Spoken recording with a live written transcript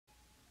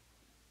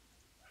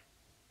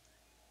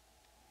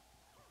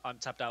I'm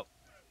tapped out.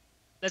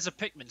 There's a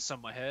Pikmin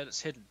somewhere here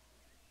that's hidden.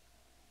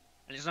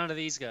 And it's none of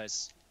these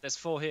guys. There's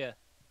 4 here.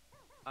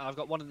 And I've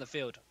got 1 in the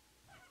field.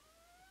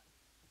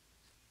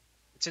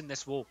 It's in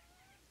this wall.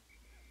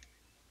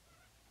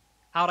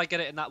 How'd I get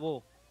it in that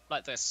wall?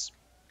 Like this.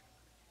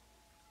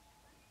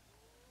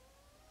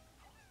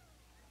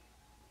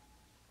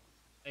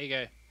 There you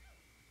go.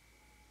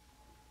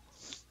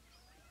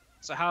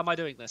 So how am I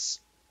doing this?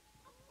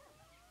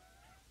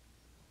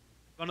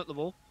 Run up the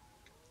wall.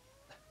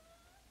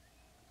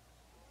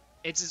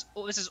 This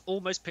is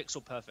almost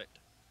pixel perfect.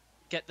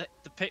 Get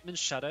the Pikmin's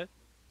shadow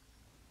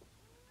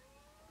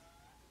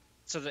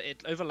so that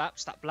it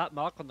overlaps that black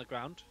mark on the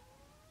ground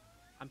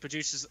and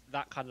produces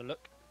that kind of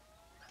look.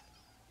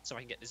 So I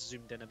can get this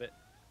zoomed in a bit.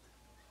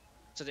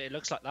 So that it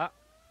looks like that.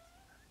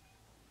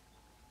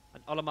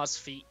 And Olimar's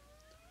feet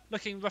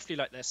looking roughly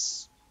like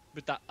this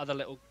with that other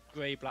little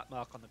grey black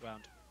mark on the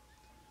ground.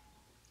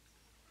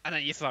 And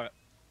then you throw it.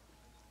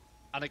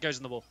 And it goes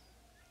in the wall.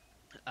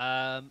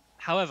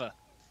 However,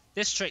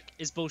 this trick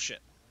is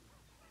bullshit.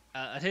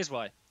 And here's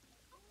why.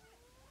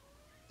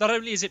 Not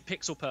only is it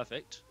pixel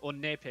perfect, or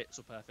near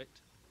pixel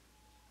perfect,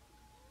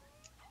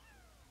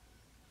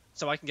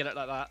 so I can get it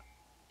like that.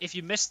 If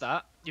you miss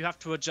that, you have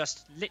to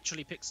adjust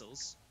literally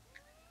pixels.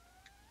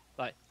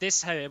 Like,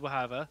 this here,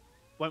 however,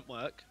 won't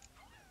work.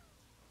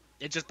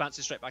 It just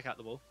bounces straight back out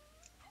the wall.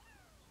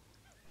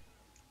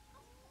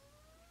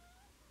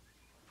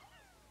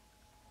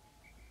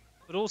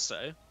 But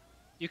also,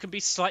 you can be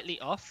slightly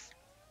off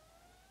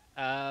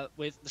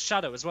with the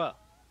shadow as well.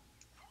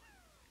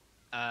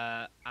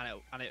 And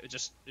it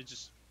just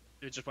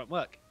won't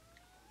work.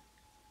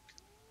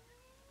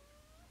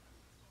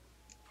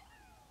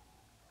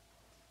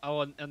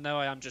 Oh, and now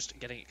I am just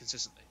getting it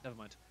consistently. Never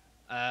mind.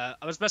 I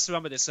was messing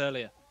around with this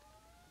earlier,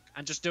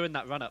 and just doing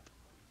that run up,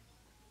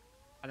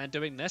 and then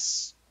doing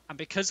this, and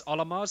because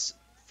Olimar's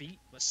feet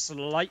were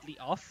slightly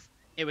off,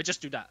 it would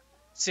just do that.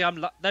 See,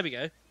 there we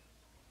go.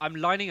 I'm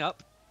lining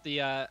up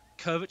the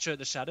curvature of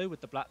the shadow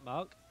with the black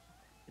mark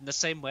in the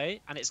same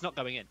way, and it's not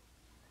going in.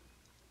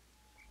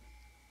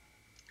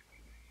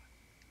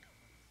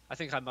 I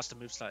think I must have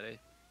moved slightly.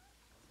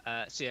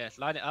 So yeah,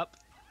 line it up,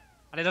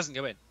 and it doesn't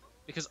go in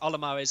because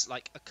Olimar is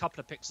like a couple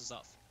of pixels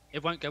off.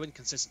 It won't go in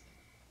consistently.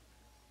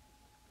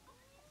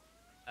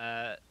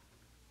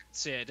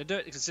 So yeah, to do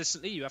it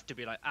consistently, you have to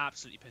be like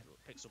absolutely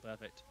pixel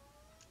perfect.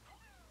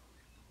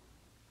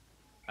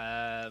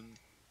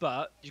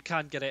 But you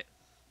can get it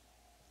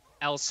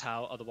else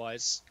how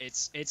otherwise.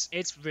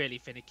 It's really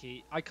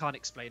finicky. I can't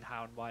explain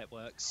how and why it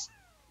works.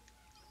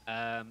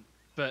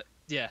 But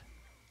yeah.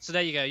 So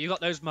there you go. You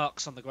got those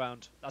marks on the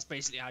ground. That's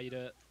basically how you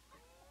do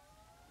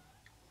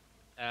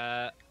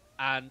it.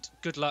 And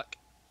good luck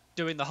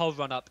doing the whole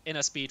run up in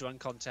a speedrun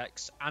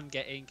context and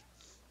getting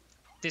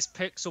this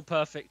pixel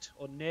perfect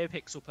or near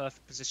pixel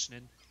perfect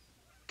positioning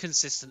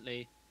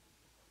consistently.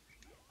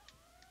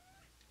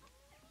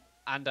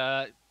 And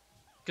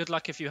good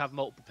luck if you have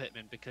multiple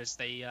Pikmin because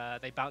they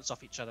bounce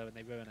off each other and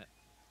they ruin it.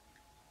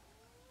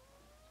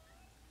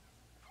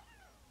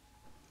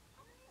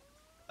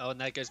 Oh, and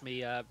there goes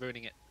me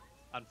ruining it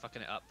and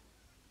fucking it up.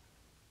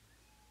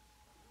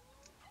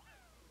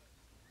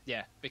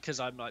 Yeah, because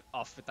I'm like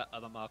off with that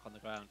other mark on the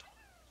ground.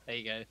 There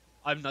you go.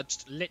 I'm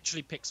nudged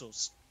literally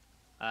pixels.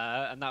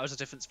 And that was the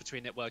difference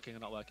between it working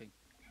and not working.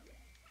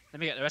 Let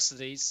me get the rest of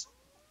these.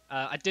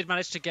 I did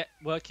manage to get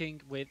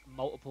working with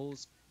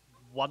multiples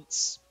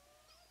once.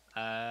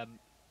 But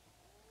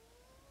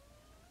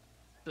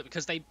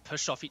because they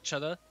push off each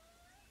other.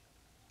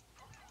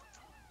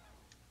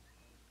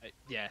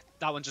 Yeah,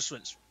 that one just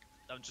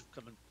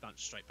coming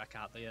bounced straight back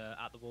out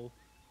the wall.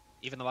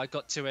 Even though I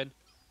got 2 in.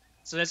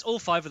 So there's all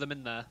 5 of them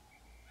in there.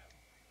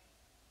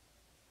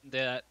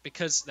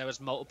 Because there was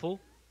multiple,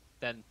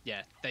 then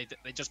yeah, they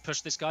just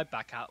push this guy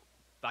back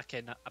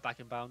in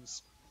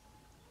bounds.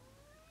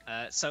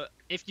 So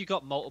if you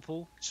got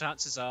multiple,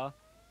 chances are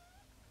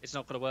it's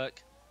not gonna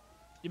work.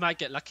 You might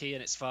get lucky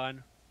and it's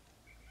fine.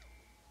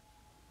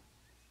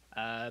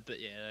 But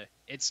yeah,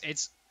 it's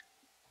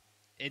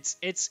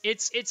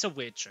a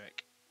weird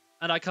trick,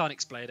 and I can't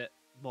explain it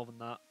more than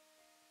that.